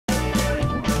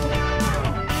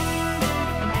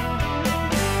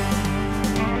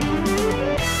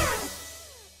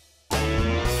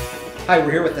Hi,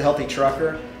 we're here with the Healthy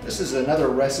Trucker. This is another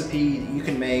recipe that you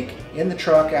can make in the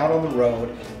truck out on the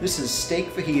road. This is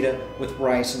steak fajita with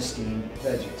rice and steamed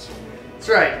veggies. That's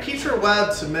right, Petra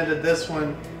Webb submitted this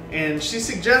one and she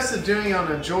suggested doing it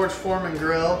on a George Foreman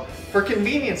grill. For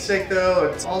convenience sake though,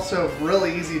 it's also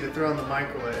really easy to throw in the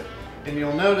microwave. And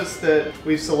you'll notice that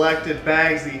we've selected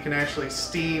bags that you can actually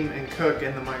steam and cook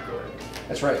in the microwave.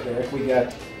 That's right, Derek. We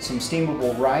got some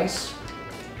steamable rice,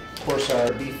 of course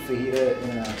our beef fajita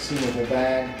in a steamable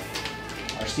bag,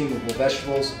 our steamable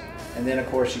vegetables, and then of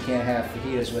course you can't have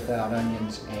fajitas without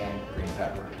onions and green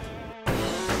pepper.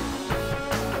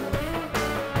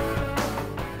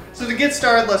 So to get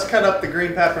started, let's cut up the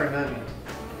green pepper and onion.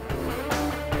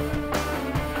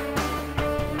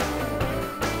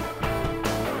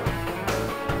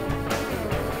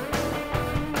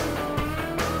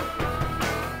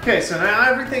 Okay, so now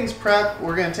everything's prepped.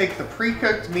 We're going to take the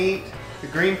pre-cooked meat, the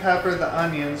green pepper, the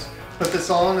onions, put this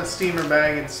all in a steamer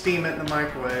bag and steam it in the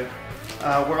microwave.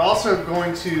 We're also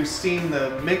going to steam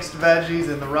the mixed veggies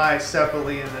and the rice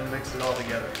separately and then mix it all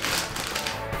together.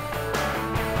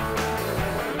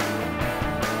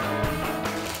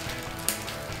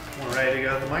 We're ready to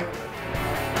go to the microwave.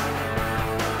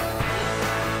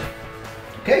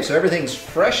 Okay, so everything's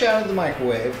fresh out of the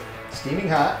microwave, steaming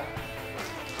hot.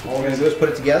 All we're going to do is put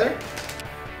it together.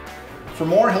 For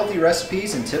more healthy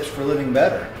recipes and tips for living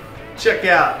better, check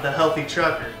out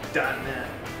thehealthytrucker.net.